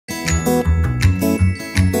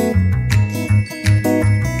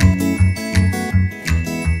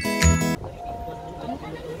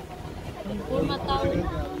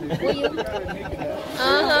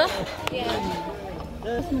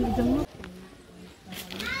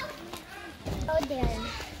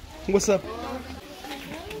What's up?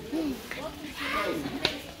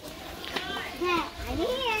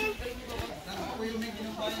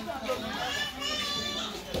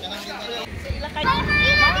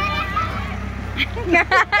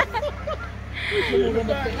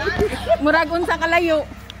 Murag unsa kalayo.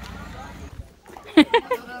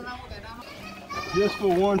 Just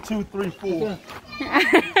for 1, 2, 3, 4.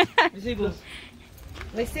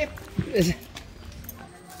 Receipt.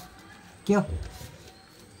 Kyo.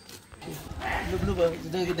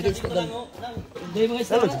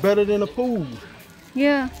 That looks better than a pool.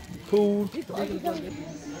 Yeah. Pool.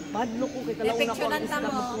 Madlo ko kay kalauna ko ang isda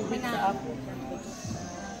magpupit sa ako.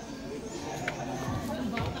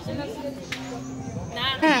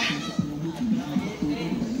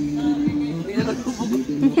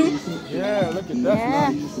 Yeah, look at that.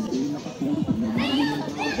 Yeah.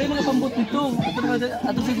 May mga pambot dito.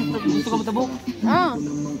 Ato sa gusto ka matabok. Oh.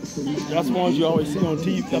 That's the ones you always see on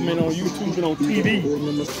TV. I mean on YouTube and on TV.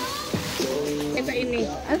 Ito ini.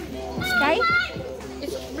 Sky?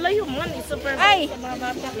 Layo man, it's super. Ay!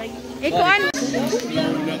 Ikuan.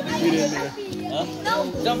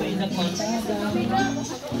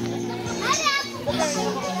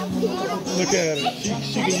 Look at her.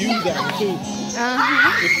 She can use that too.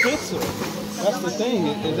 It fits her. That's the thing.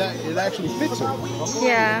 It actually fits her.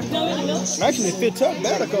 Yeah. Actually, it fits up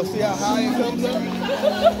better because see how high it comes up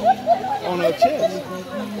on her chest.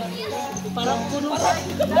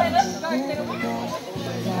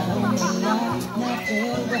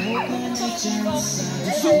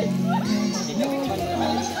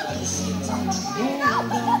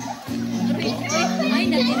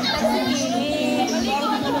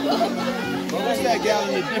 What's that gal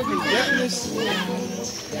in the different depthness?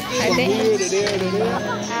 From here to there to there.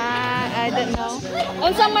 I don't know.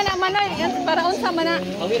 Unsa man para unsa man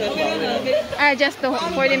just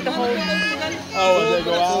for them to hold. Oh, as they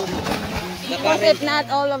go out? Because if not,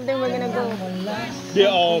 all of them were gonna go. They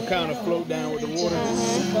all kind of float down with the water.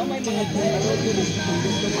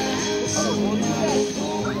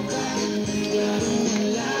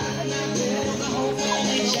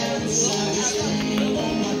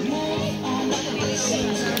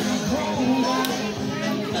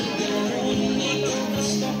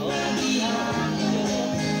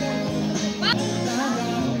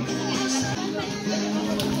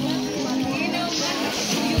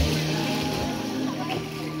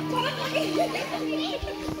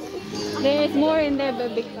 There's more in there,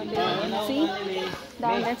 baby. See?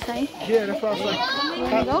 Down that side. Yeah, that's what I was like. You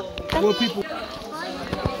wanna go? Well, people.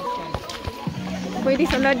 Pwede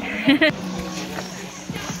salad.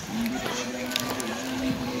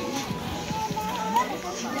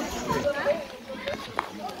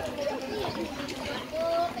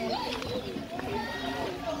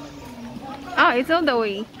 Oh, it's all the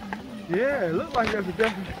way. Yeah, it looks like that's a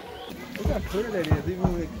definite. Look how clear that is, even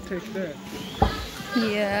when it takes that.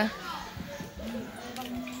 Yeah.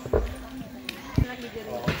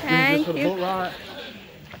 Thank For the you. boat ride.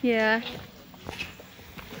 Yeah.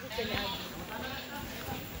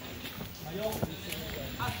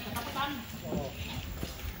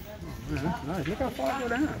 Man, that's nice. Look how far it go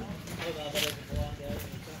down.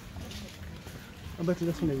 I bet you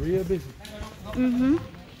that's when they're real busy. Mm-hmm.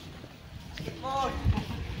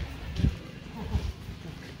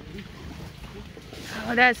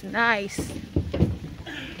 Oh, that's nice.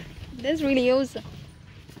 That's really awesome.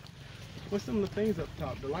 What's some of the things up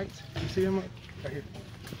top? The lights? You see them up right here?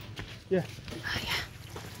 Yeah. Oh, yeah.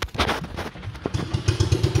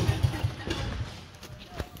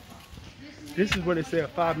 This is where they say a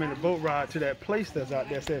 5-minute boat ride to that place that's out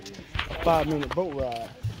there. Said a 5-minute boat ride.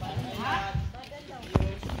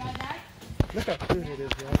 Look how clear it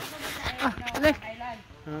is, guys. Oh, look.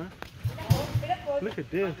 Huh? Look at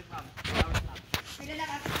this.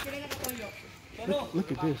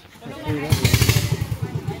 Look at this. How clear that is.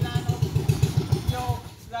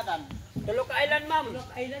 Tulok Island, ma'am.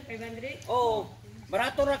 Tulok Island, 500? Oo.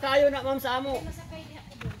 Barato ra kayo na, ma'am, sa amo.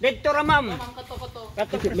 Dito ra, ma'am.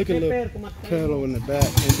 Look at the pedal in the back,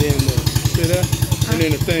 and then the, see that? And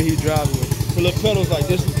then the thing he driving with. The little pedal's like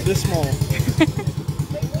this small.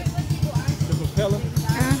 The propeller.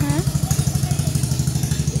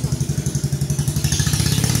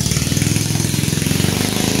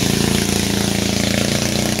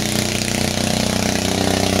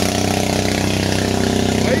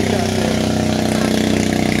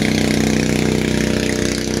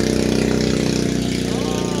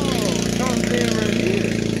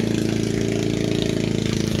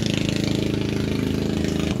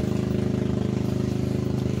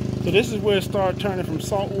 So this is where it starts turning from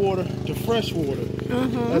salt water to fresh water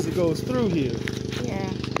as it goes through here.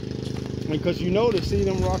 Yeah. Because you know, see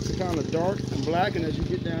them rocks are kind of dark and black, and as you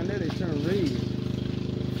get down there, they turn red.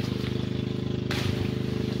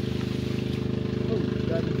 Oh,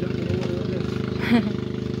 got to jump in the water right there.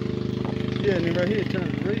 Yeah, and then right here it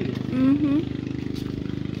turns red. Mm-hmm.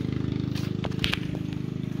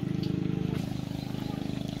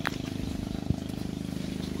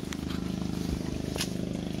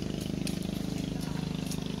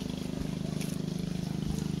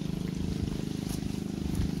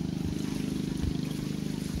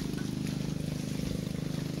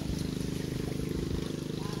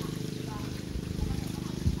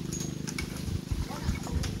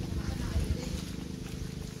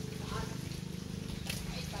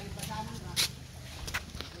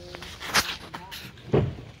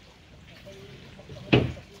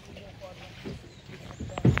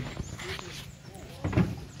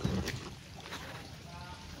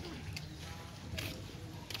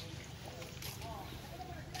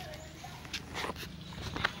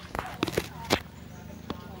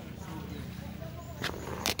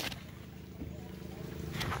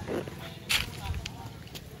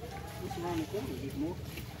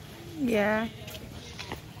 Yeah.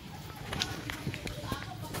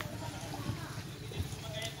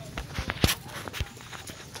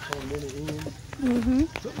 Mm-hmm.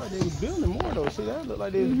 Looked like they was building more though. See that? Looked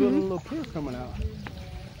like they was building a little pier coming out.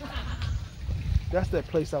 That's that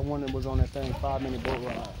place I wanted was on that thing, 5-minute boat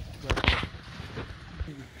ride.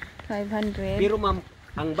 500. Pero ma'am,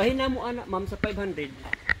 ang bahina mo anak ma'am sa 500,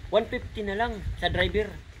 150 na lang sa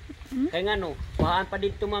driver. Kaya nga no, kuhaan pa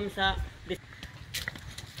dito ma'am sa...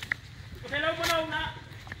 Hello mo na!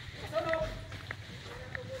 Sunog!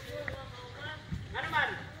 Nga naman!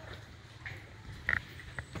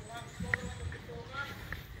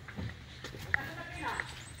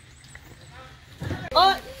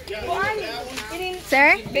 Oh!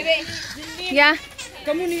 Sir? Bebe. Yeah.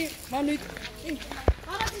 Kamu ni Manoy.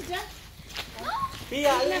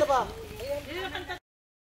 Pia, alin na ba?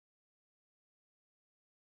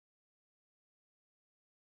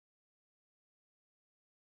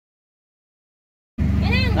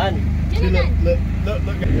 See, look.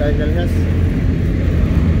 Guys,